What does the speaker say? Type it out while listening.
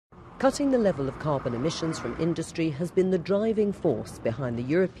Cutting the level of carbon emissions from industry has been the driving force behind the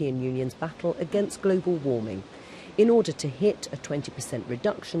European Union's battle against global warming. In order to hit a 20%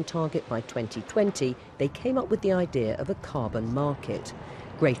 reduction target by 2020, they came up with the idea of a carbon market.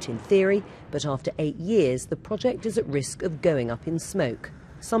 Great in theory, but after 8 years, the project is at risk of going up in smoke.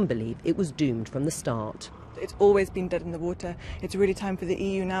 Some believe it was doomed from the start. It's always been dead in the water. It's really time for the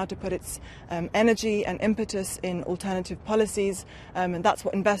EU now to put its energy and impetus in alternative policies, and that's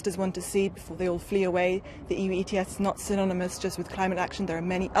what investors want to see before they all flee away. The EU ETS is not synonymous just with climate action. There are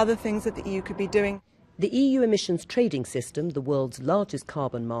many other things that the EU could be doing. The EU emissions trading system, the world's largest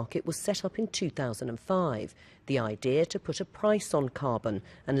carbon market, was set up in 2005. The idea to put a price on carbon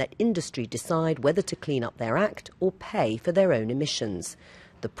and let industry decide whether to clean up their act or pay for their own emissions.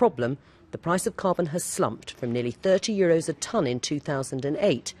 The problem: the price of carbon has slumped from nearly €30 a tonne in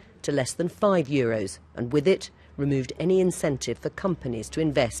 2008 to less than €5, and with it, removed any incentive for companies to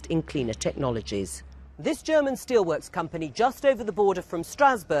invest in cleaner technologies. This German steelworks company just over the border from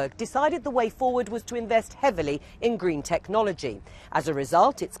Strasbourg decided the way forward was to invest heavily in green technology. As a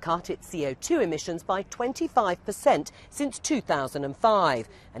result, it's cut its CO2 emissions by 25% since 2005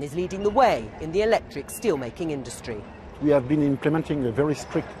 and is leading the way in the electric steelmaking industry. We have been implementing a very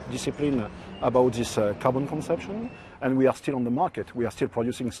strict discipline about this carbon consumption, and we are still on the market. We are still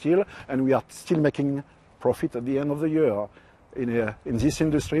producing steel, and we are still making profit at the end of the year in this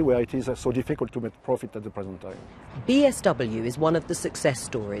industry where it is so difficult to make profit at the present time. BSW is one of the success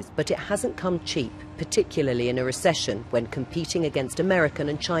stories, but it hasn't come cheap, particularly in a recession when competing against American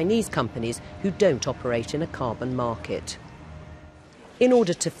and Chinese companies who don't operate in a carbon market. In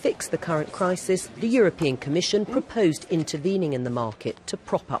order to fix the current crisis, the European Commission proposed intervening in the market to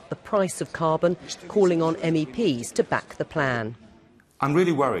prop up the price of carbon, calling on MEPs to back the plan. I'm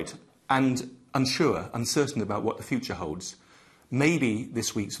really worried and uncertain about what the future holds. Maybe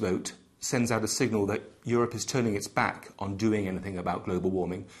this week's vote sends out a signal that Europe is turning its back on doing anything about global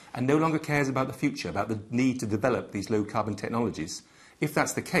warming and no longer cares about the future, about the need to develop these low-carbon technologies. If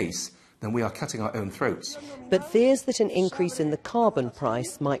that's the case, then we are cutting our own throats. But fears that an increase in the carbon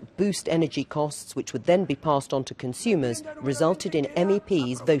price might boost energy costs, which would then be passed on to consumers, resulted in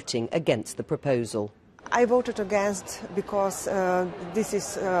MEPs voting against the proposal. I voted against because this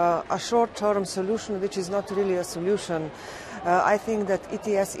is a short-term solution which is not really a solution. I think that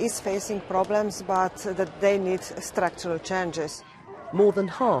ETS is facing problems, but that they need structural changes. More than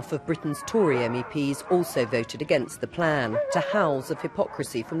half of Britain's Tory MEPs also voted against the plan, to howls of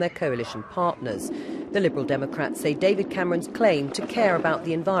hypocrisy from their coalition partners. The Liberal Democrats say David Cameron's claim to care about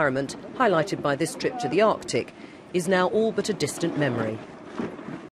the environment, highlighted by this trip to the Arctic, is now all but a distant memory.